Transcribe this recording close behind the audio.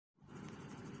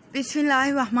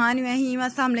बिस्मिल्लाहिर्रहमानिर्रहीम।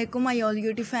 अस्सलाम वालेकुम my all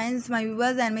YouTube fans, my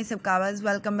viewers and my subscribers.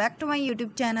 Welcome back to my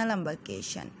YouTube channel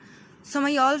अम्बरकेशन। So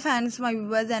my all fans, my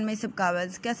viewers and my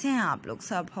subscribers, कैसे हैं आप लोग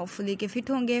सब? होपफुली के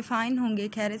फिट होंगे, फाइन होंगे,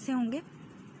 खैरियत से होंगे।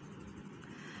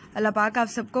 अल्लाह पाक आप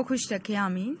सबको खुश रखे,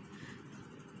 आमीन।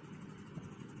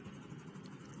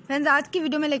 फ्रेंड्स, आज की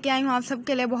वीडियो में लेके आई हूँ आप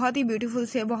सबके लिए बहुत ही ब्यूटीफुल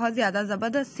से, बहुत ज़्यादा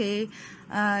ज़बरदस्त से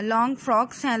लॉन्ग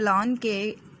फ्रॉक्स हैं लॉन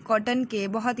के, कॉटन के,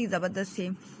 बहुत ही ज़बरदस्त से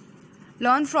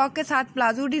लॉन्ग फ्रॉक के साथ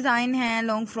प्लाजो डिज़ाइन हैं,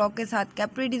 लॉन्ग फ्रॉक के साथ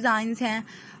कैप्री डिज़ाइंस हैं।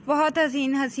 बहुत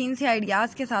हसीन से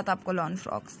आइडियाज़ के साथ आपको लॉन्ग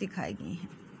फ्रॉक्स दिखाई गई हैं।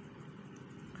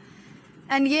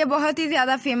 एंड ये बहुत ही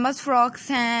ज़्यादा फेमस फ्रॉक्स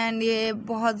हैं एंड ये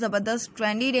बहुत ज़बरदस्त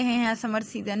ट्रेंडी रहे हैं समर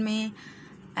सीज़न में।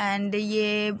 एंड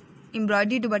ये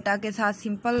एम्ब्रॉयडरी दुपट्टा के साथ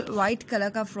सिंपल वाइट कलर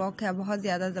का फ्रॉक है, बहुत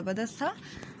ज़्यादा ज़बरदस्त था।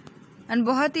 एंड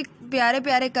बहुत ही प्यारे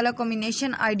प्यारे कलर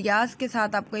कॉम्बिनेशन आइडियाज़ के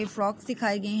साथ आपको ये फ्रॉक्स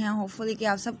दिखाई गई हैं। होपफुली कि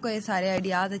आप सबको ये सारे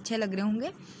आइडियाज़ अच्छे लग रहे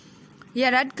होंगे। ये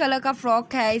रेड कलर का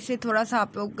फ्रॉक है, इसे थोड़ा सा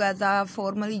आप लोग एज आ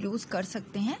फॉर्मल यूज़ कर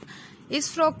सकते हैं।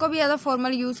 इस फ्रॉक को भी एज आ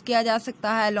फॉर्मल यूज़ किया जा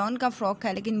सकता है। लॉन का फ्रॉक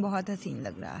है लेकिन बहुत हसीन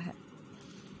लग रहा है।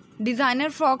 डिज़ाइनर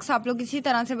फ्रॉक्स आप लोग इसी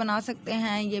तरह से बना सकते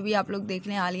हैं। ये भी आप लोग देख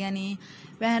लें, आलिया ने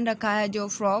पहन रखा है जो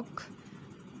फ्रॉक,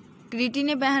 क्रिटी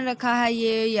ने पहन रखा है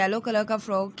ये येलो कलर का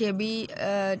फ्रॉक, ये भी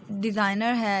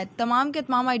डिज़ाइनर है। तमाम के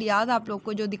तमाम आइडियाज़ आप लोग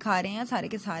को जो दिखा रहे हैं सारे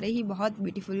के सारे ही बहुत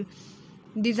ब्यूटीफुल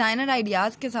डिज़ाइनर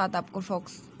आइडियाज़ के साथ आपको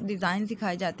फ्रॉक्स डिज़ाइन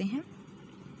सिखाए जाते हैं।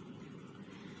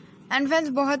 एंड फ्रेंड्स,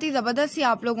 बहुत ही ज़बरदस्त सी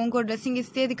आप लोगों को ड्रेसिंग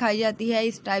इसलिए दिखाई जाती है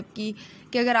इस टाइप की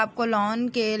कि अगर आपको लॉन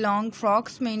के लॉन्ग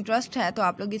फ्रॉक्स में इंटरेस्ट है तो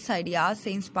आप लोग इस आइडियाज़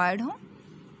से इंस्पायर्ड हों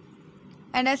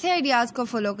एंड ऐसे आइडियाज़ को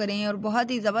फॉलो करें। और बहुत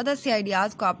ही ज़बरदस्त से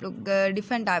आइडियाज़ को आप लोग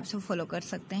डिफरेंट टाइप से फॉलो कर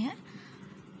सकते हैं।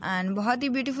 एंड बहुत ही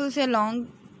ब्यूटीफुल से लॉन्ग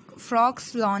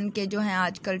फ्रॉक्स लॉन के जो हैं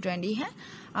आजकल ट्रेंडी हैं।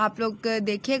 आप लोग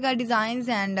देखिएगा डिज़ाइंस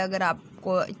एंड अगर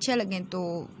आपको अच्छे लगें तो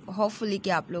होपफुली कि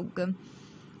आप लोग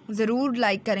ज़रूर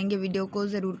लाइक करेंगे वीडियो को,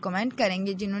 ज़रूर कमेंट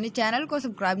करेंगे। जिन्होंने चैनल को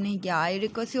सब्सक्राइब नहीं किया, I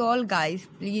request you all guys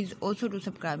please also to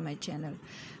subscribe my channel.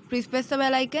 Please press the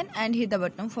bell icon and hit the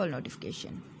button for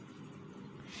notification.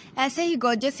 ऐसे ही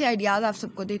गॉर्जियस से आइडियाज़ आप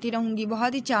सबको देती रहूँगी।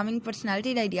 बहुत ही चार्मिंग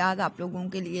पर्सनैलिटी आइडियाज़ आप लोगों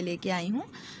के लिए लेके आई हूँ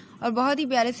और बहुत ही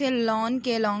प्यारे से लॉन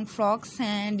के लॉन्ग फ्रॉक्स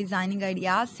हैं, डिज़ाइनिंग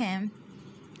आइडियाज़ हैं।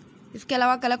 इसके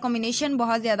अलावा कलर कॉम्बिनेशन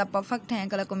बहुत ज़्यादा परफेक्ट हैं।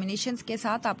 कलर कॉम्बिनेशंस के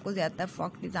साथ आपको ज़्यादातर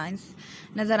फ्रॉक डिज़ाइंस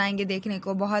नज़र आएंगे देखने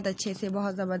को, बहुत अच्छे से,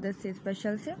 बहुत ज़बरदस्त से,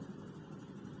 स्पेशल से।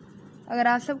 अगर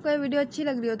आप सबको ये वीडियो अच्छी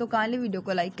लग रही हो तो काइंडली वीडियो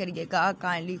को लाइक करिएगा,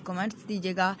 काइंडली कमेंट्स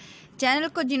दीजिएगा। चैनल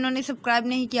को जिन्होंने सब्सक्राइब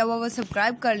नहीं किया वो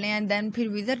सब्सक्राइब कर लें एंड देन फिर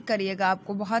विजिट करिएगा।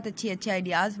 आपको बहुत अच्छे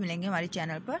आइडियाज़ मिलेंगे हमारे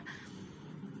चैनल पर।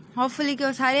 होपफुली कि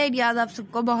वो सारे आइडियाज़ आप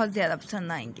सबको बहुत ज़्यादा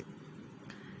पसंद आएंगे।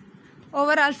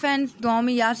 ओवरऑल फ्रेंड्स, दुआओं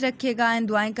में याद रखिएगा एंड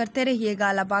दुआएं करते रहिएगा।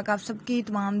 अल्लाह पाक आप सबकी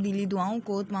तमाम दिली दुआओं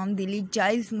को, तमाम दिली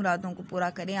जायज़ मुरादों को पूरा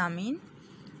करें, आमीन।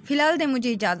 फिलहाल दे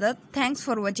मुझे इजाज़त। Thanks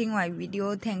for watching my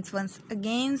video. Thanks once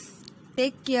again.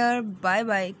 Take care, bye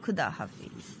bye, खुदा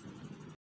हाफिज़।